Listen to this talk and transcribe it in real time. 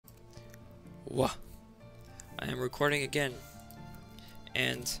Wah. I am recording again.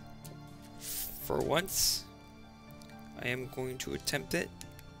 And for once, I am going to attempt it.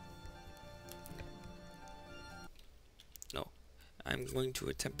 No, I'm going to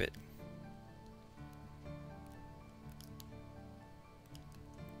attempt it.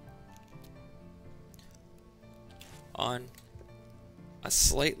 On a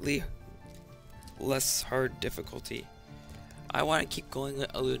slightly less hard difficulty. I want to keep going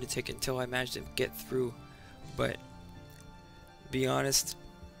a lunatic until I manage to get through, but be honest,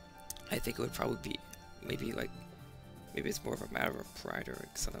 I think it would probably be maybe it's more of a matter of pride or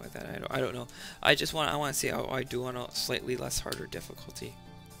something like that. I don't know. I want to see how I do on a slightly less harder difficulty.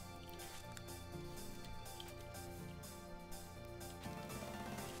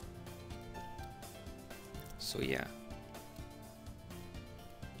 So yeah.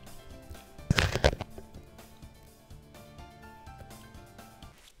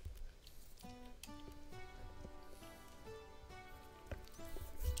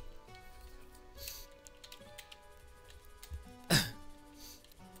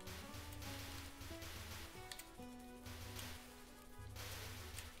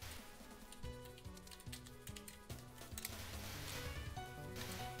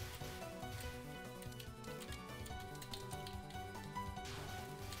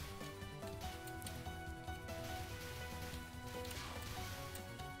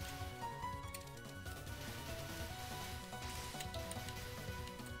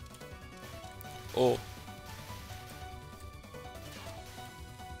 Oh.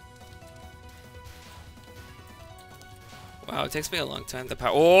 Wow, it takes me a long time to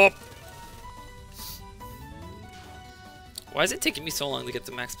power. Oh! Why is it taking me so long to get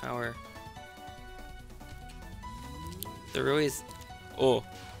to max power? There really is. Oh.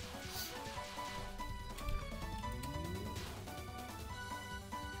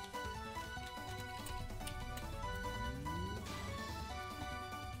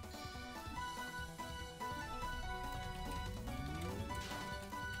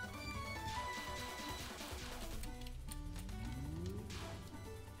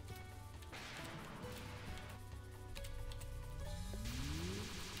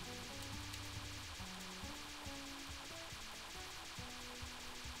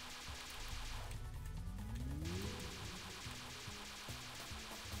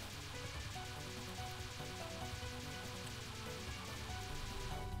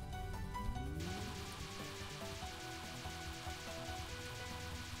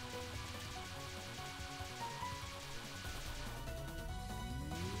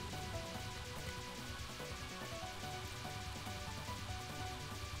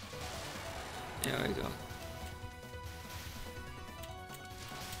 There we go.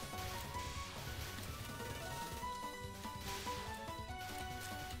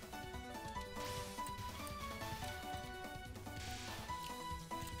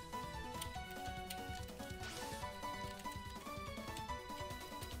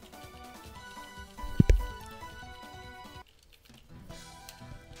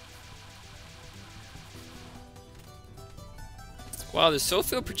 Wow, there's so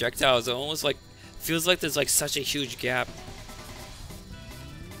few projectiles. It almost feels like there's such a huge gap.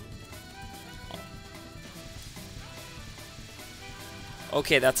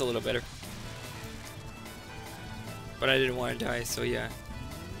 Okay, that's a little better. But I didn't want to die, so yeah.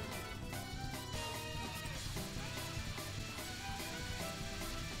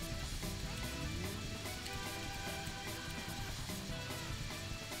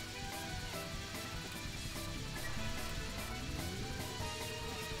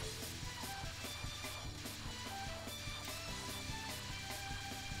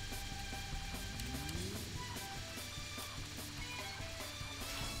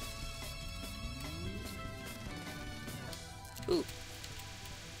 Ooh.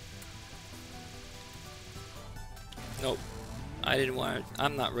 Nope. I didn't want to.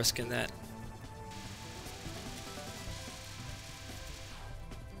 I'm not risking that.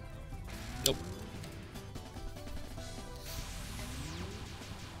 Nope.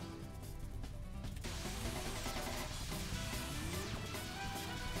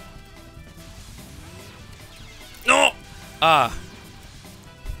 No! Ah.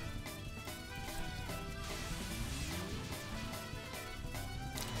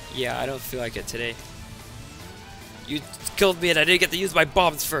 Yeah, I don't feel like it today. You killed me and I didn't get to use my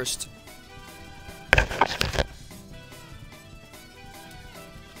bombs first.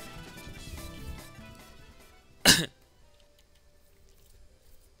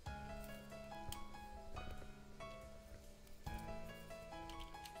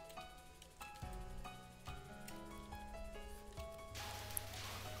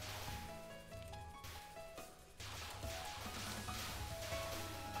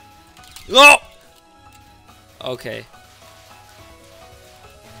 No! Okay.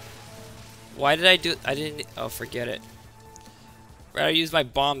 Why did I do... I didn't... Oh, forget it. Rather use my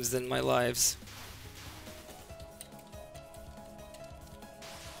bombs than my lives.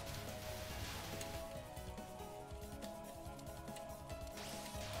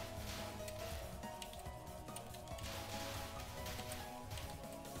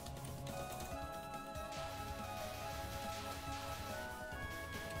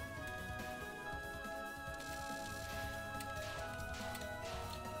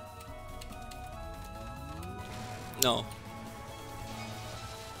 No.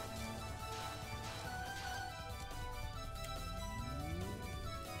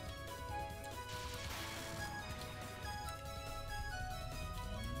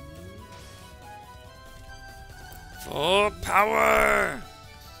 Full power!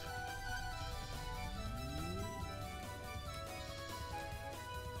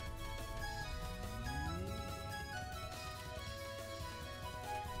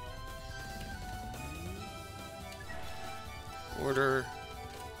 Order.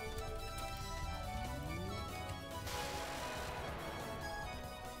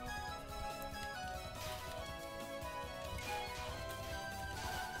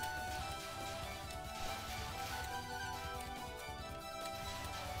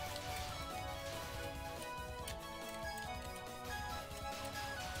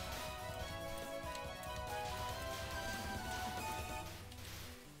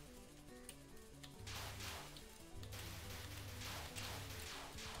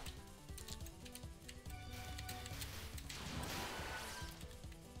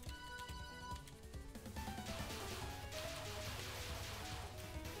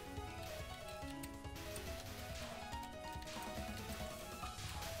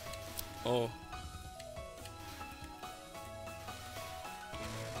 Oh.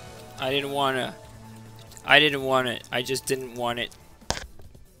 I didn't wanna. I didn't want it. I just didn't want it.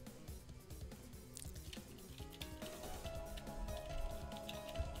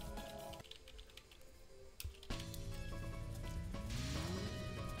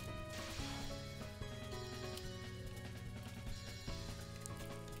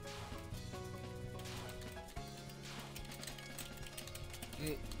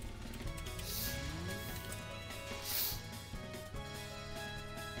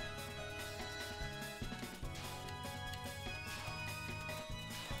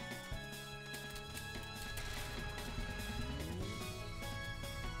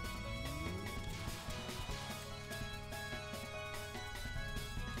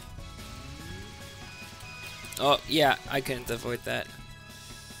 Oh, yeah, I couldn't avoid that.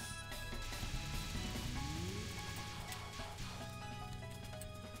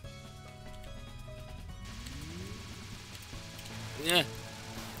 Yeah.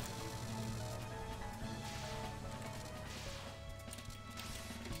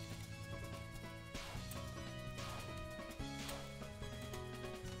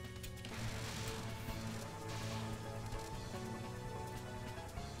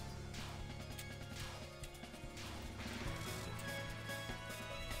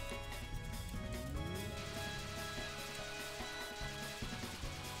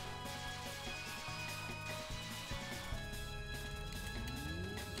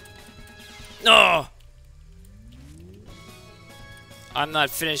 No! I'm not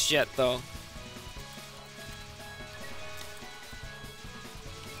finished yet, though.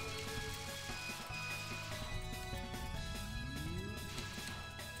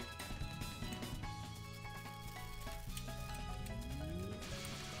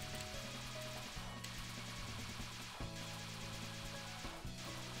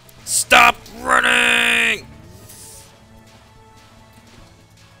 Stop running!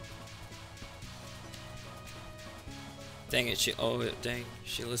 Dang it, dang,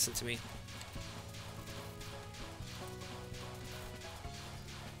 she listened to me.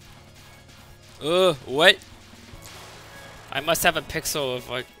 What? I must have a pixel of,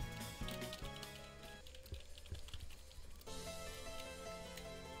 like...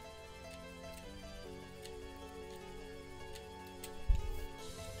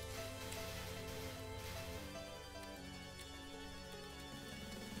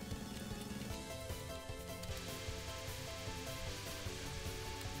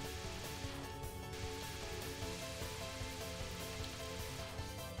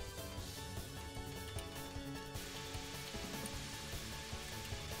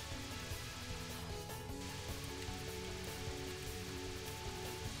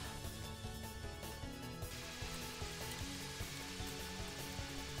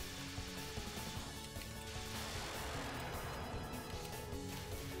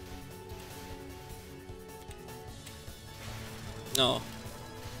 No.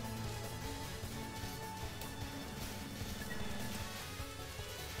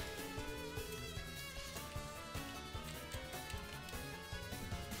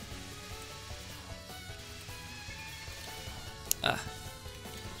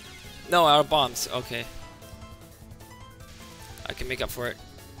 No, out of bombs. Okay. I can make up for it.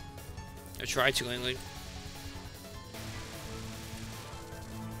 I try to, anyway.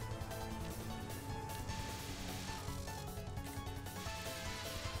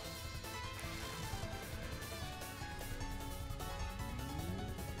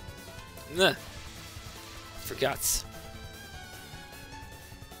 Nah. Forgot.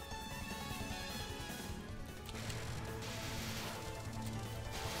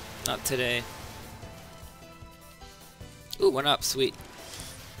 Not today. Ooh, 1 up, sweet.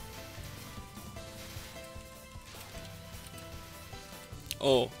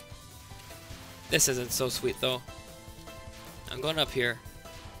 Oh. This isn't so sweet though. I'm going up here.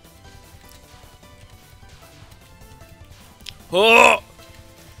 Oh!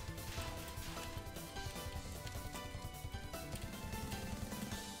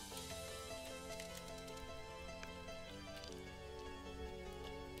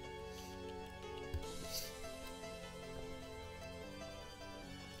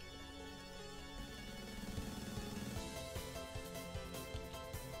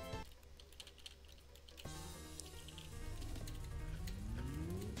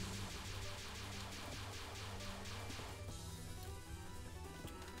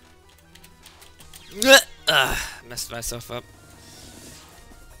 Messed myself up.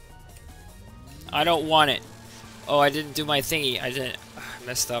 I don't want it. Oh, I didn't do my thingy. I didn't.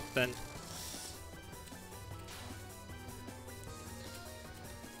 Messed up then.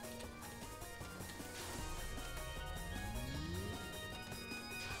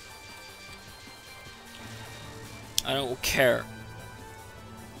 I don't care.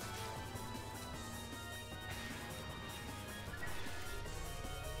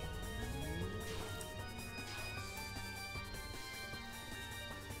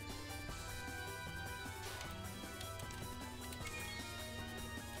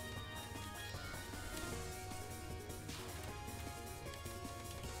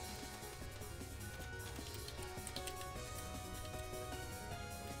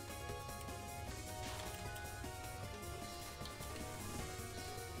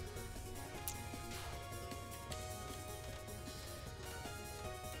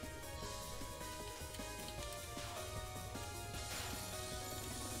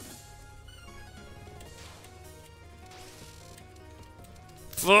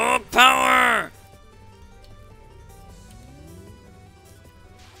 Full power!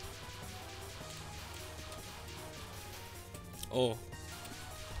 Oh.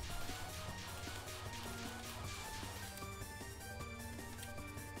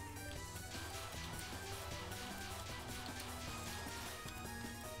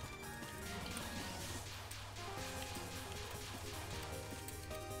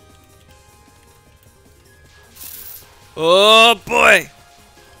 Oh boy!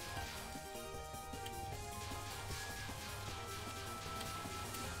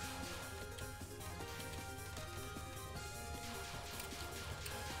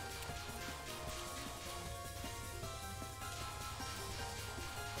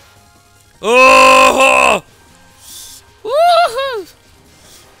 Oh! Woohoo!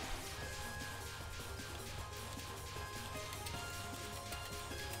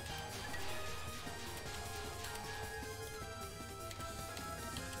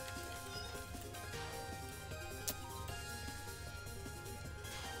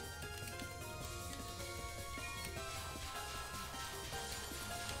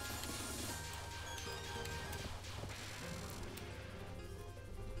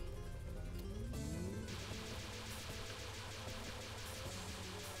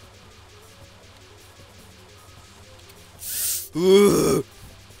 Ooh.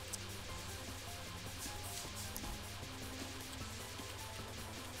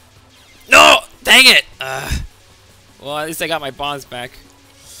 No! Dang it! Well, at least I got my bonds back.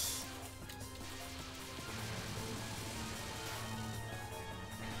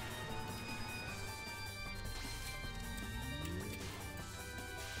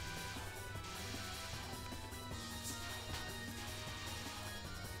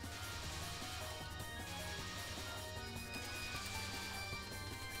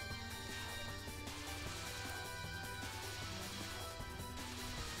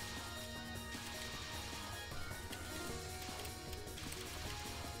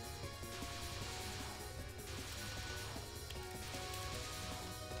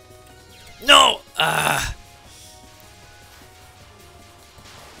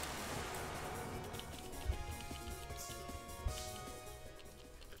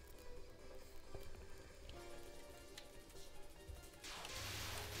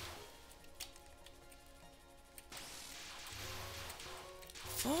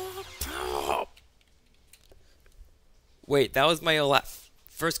 Wait, that was my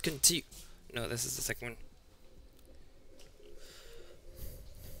first continue. No, this is the second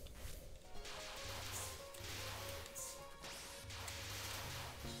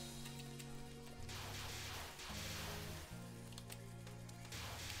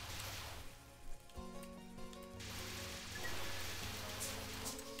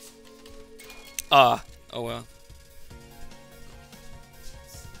one. Oh well.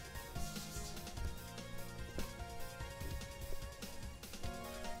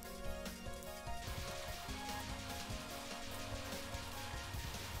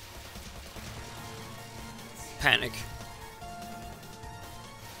 Panic.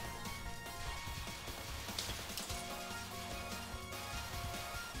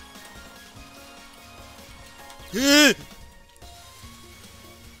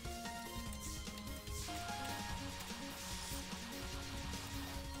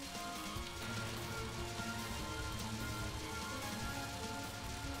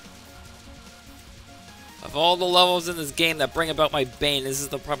 Of all the levels in this game that bring about my bane, this is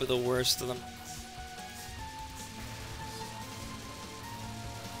probably the worst of them.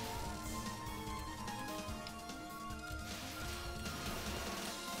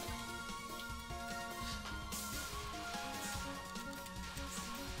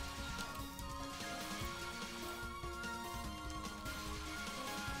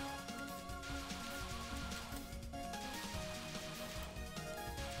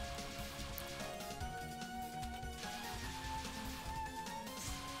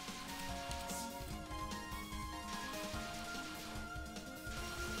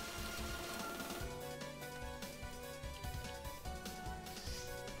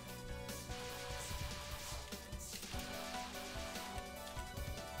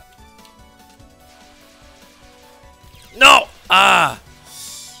 No! Ah!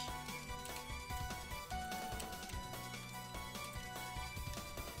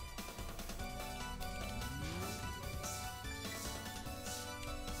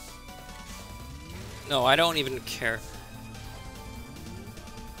 No, I don't even care.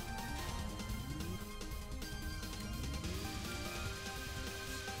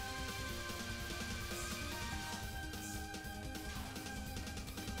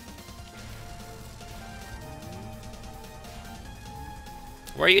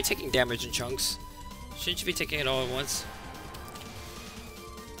 Why are you taking damage in chunks? Shouldn't you be taking it all at once?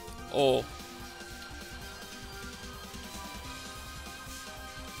 Oh.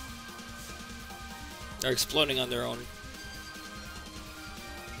 They're exploding on their own.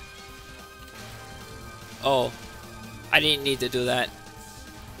 Oh. I didn't need to do that.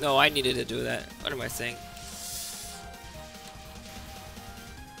 No, I needed to do that. What am I saying?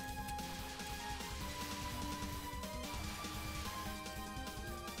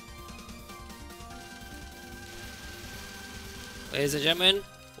 Ladies and gentlemen,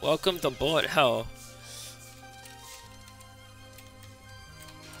 welcome to Bullet Hell.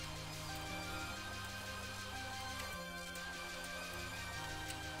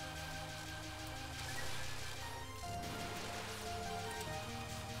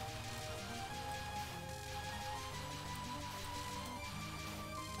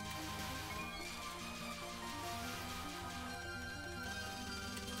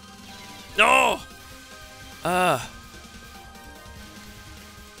 No!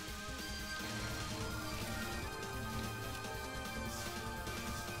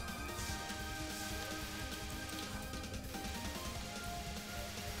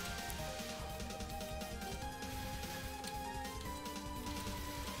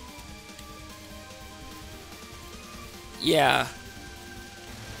 Yeah.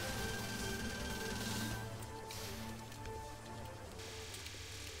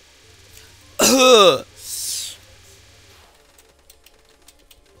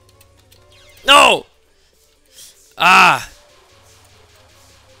 No! Ah!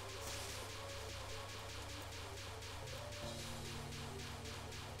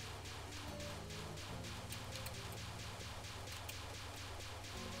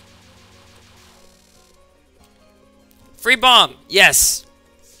 Free bomb! Yes!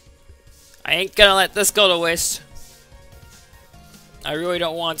 I ain't gonna let this go to waste. I really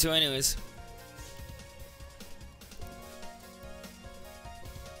don't want to anyways.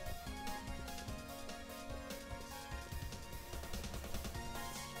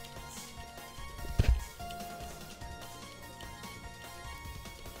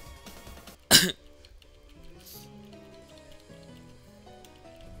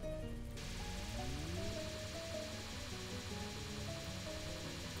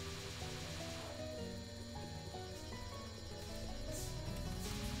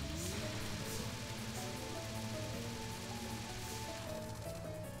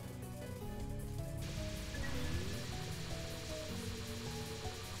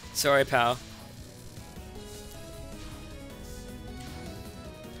 Sorry, pal.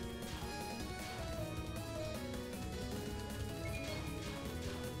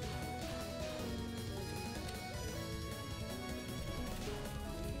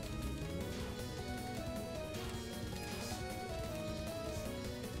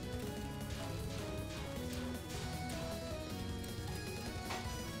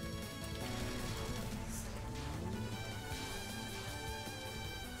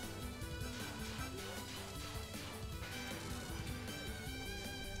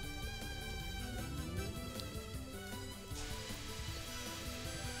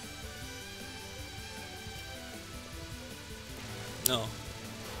 No.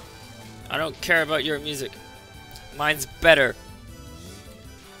 I don't care about your music. Mine's better.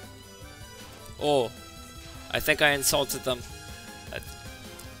 Oh. I think I insulted them.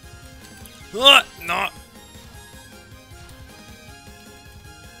 No.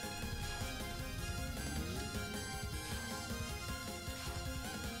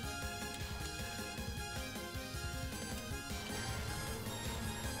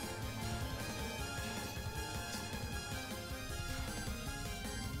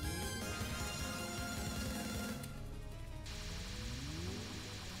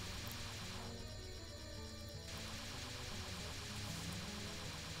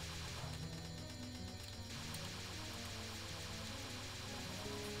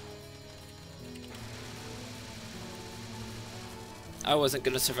 I wasn't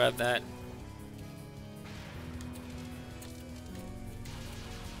gonna survive that.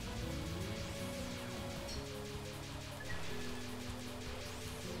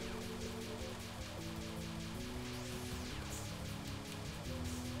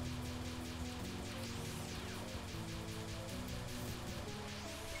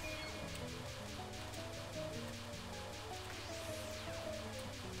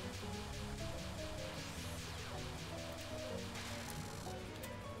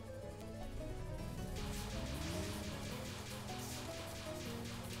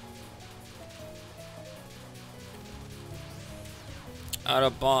 Out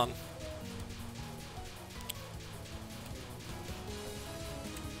of bomb.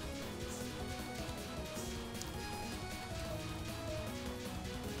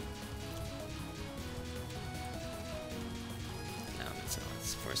 Now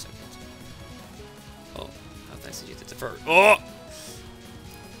it's for a second. Oh, how nice did you hit the first? Oh!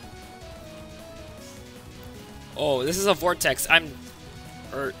 Oh, this is a vortex. I'm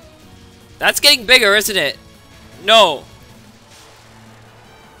hurt. That's getting bigger, isn't it? No.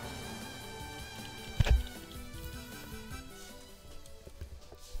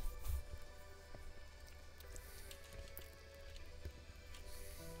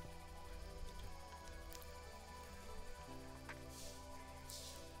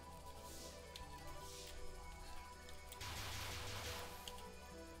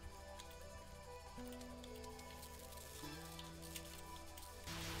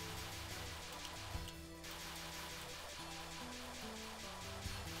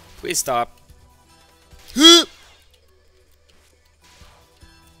 Please stop.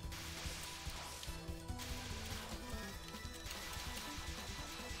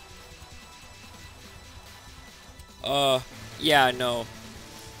 Yeah, no.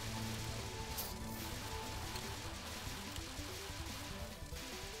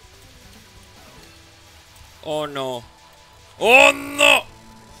 Oh no. Oh no!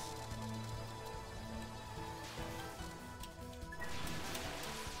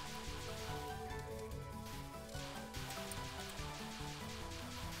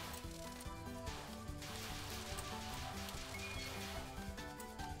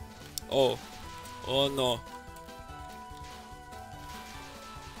 Oh. Oh no.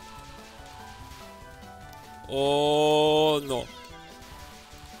 Oh no.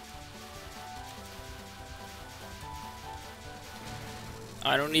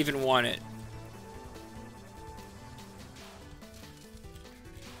 I don't even want it.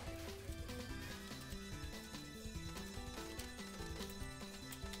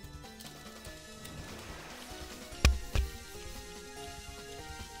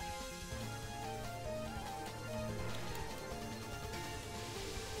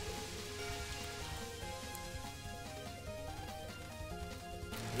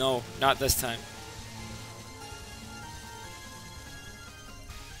 No, not this time.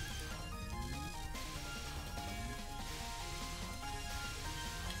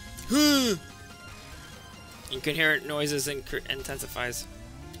 You can hear noises and intensifies.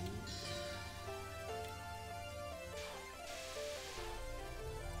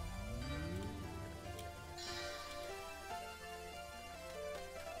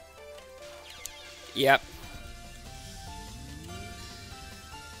 Yep.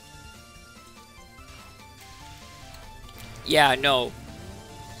 Yeah, no.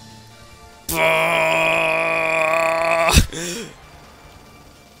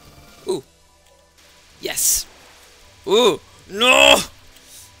 Ooh. Yes. Ooh. No!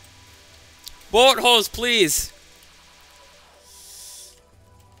 Bullet holes, please.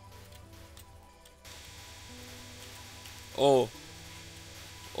 Oh.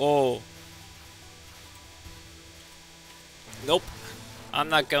 Oh. Nope. I'm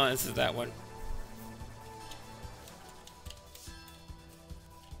not going into that one.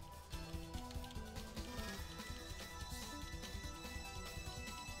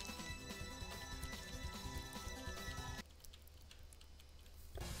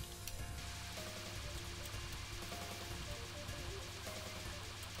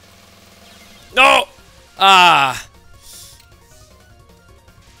 No! Ah.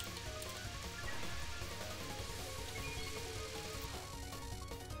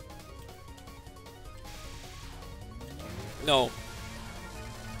 No.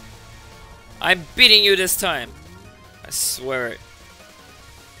 I'm beating you this time. I swear it.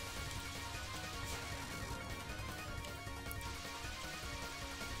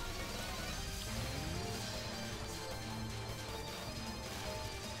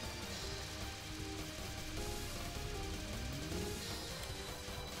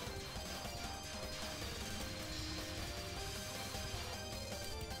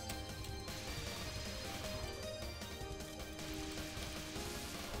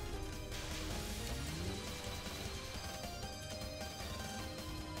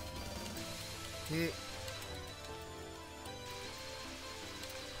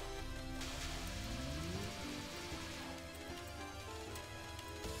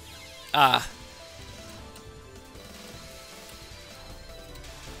 Ah.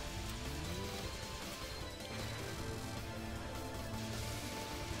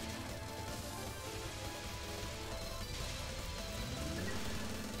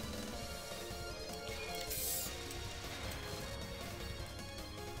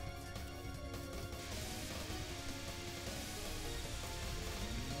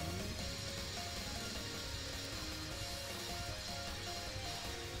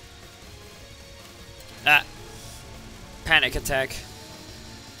 Ah. Panic attack.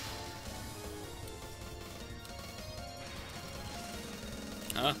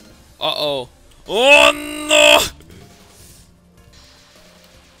 Huh? Uh-oh. Oh no!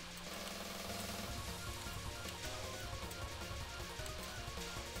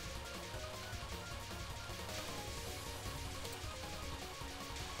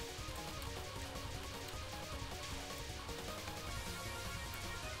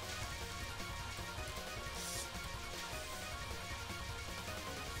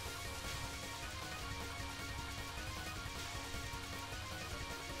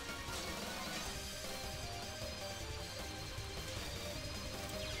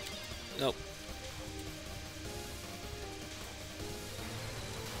 Nope.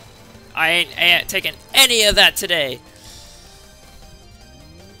 I ain't taking any of that today.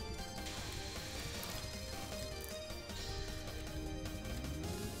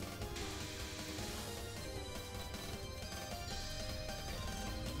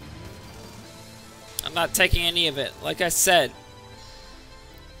 I'm not taking any of it, like I said.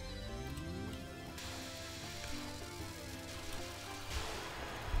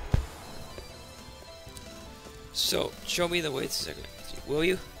 So, show me the way to second. Will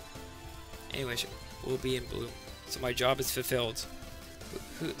you? Anyway, we'll be in bloom. So my job is fulfilled.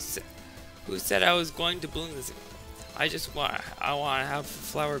 Who said I was going to bloom this? I want to have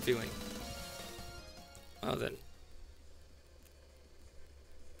flower viewing. Well then.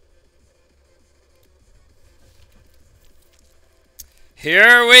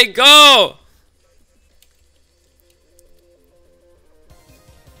 Here we go!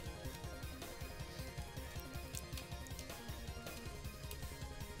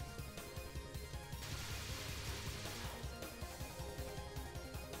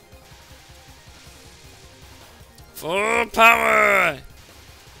 Full power!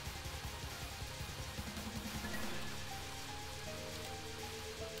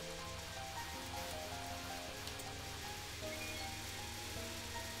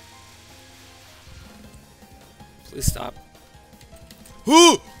 Please stop.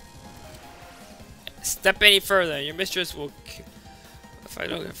 Who? Step any further, your mistress will. If I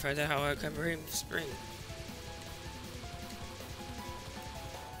don't find out how I can bring spring.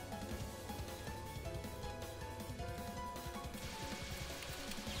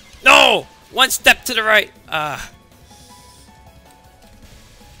 No! One step to the right.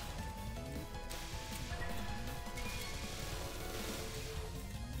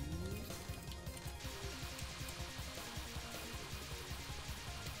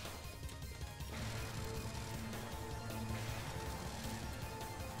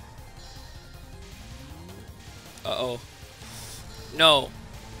 Uh-oh. No.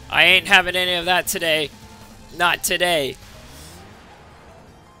 I ain't having any of that today. Not today.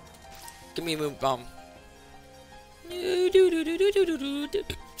 Give me a moon bomb.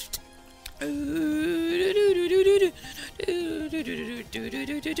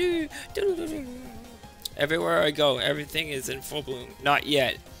 Everywhere I go, everything is in full bloom. Not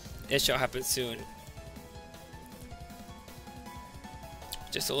yet. It shall happen soon.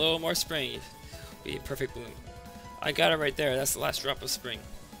 Just a little more spring. Be in perfect bloom. I got it right there. That's the last drop of spring.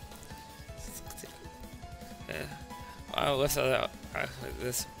 I'll lift that out.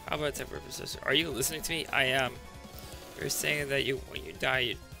 This. How about temporary persistent? Are you listening to me? I am. You're saying that when you die,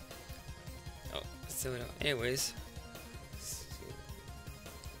 you. Oh, so no. Anyways,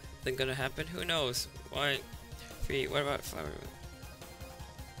 something gonna happen? Who knows? Why? Free. What about flower?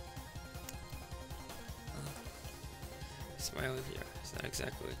 Smiling here. It's not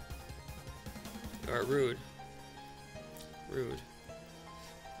exactly. You are rude. Rude.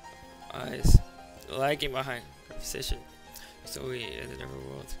 Eyes. Lagging behind. Conversation. So we in the never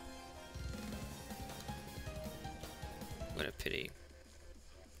world. What a pity.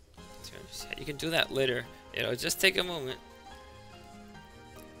 You can do that later. It'll just take a moment.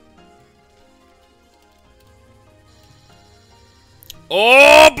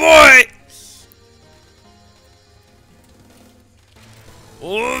 Oh boy!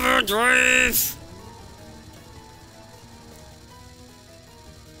 Overdrive!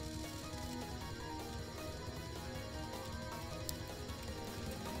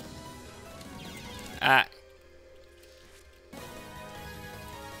 Ah.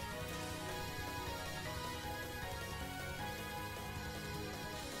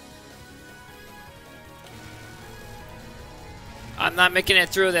 I'm not making it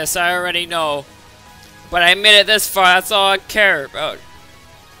through this, I already know. But I made it this far, that's all I care about.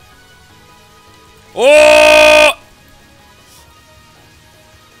 Oh!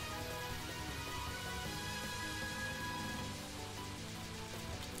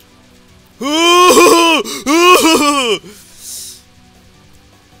 Woohoo!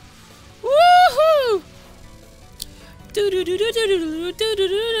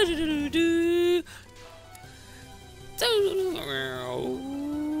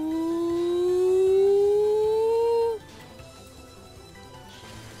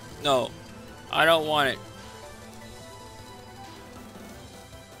 No, I don't want it.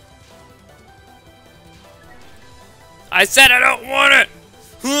 I said I don't want it!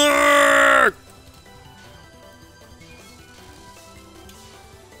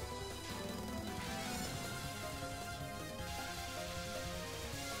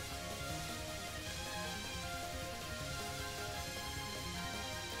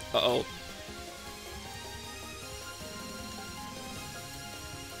 Uh-oh.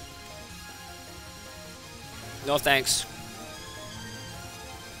 No thanks.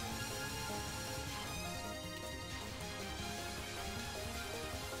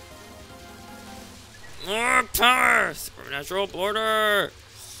 More power! Supernatural border!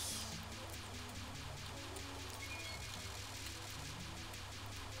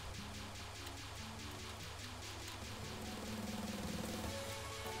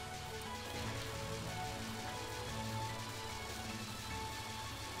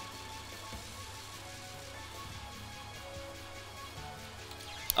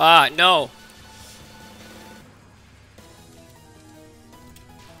 Ah, no.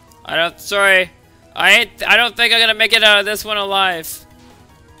 Sorry. I don't think I'm gonna make it out of this one alive.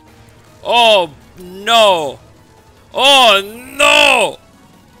 Oh, no. Oh, no.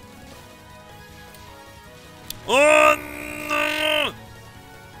 Oh, no.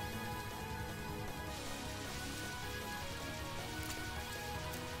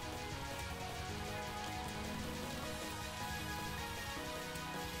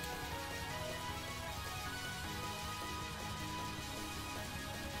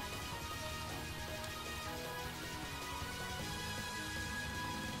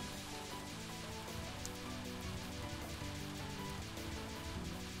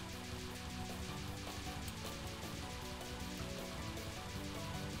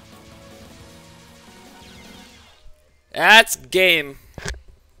 That's game.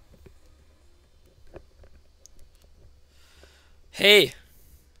 Hey,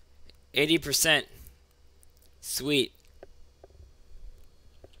 80%. Sweet.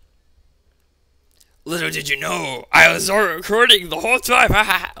 Little did you know, I was recording the whole time.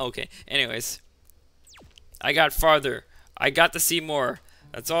 Okay, anyways. I got farther. I got to see more.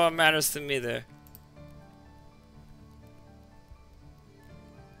 That's all that matters to me there.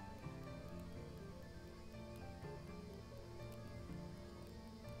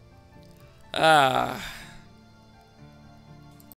 Ah.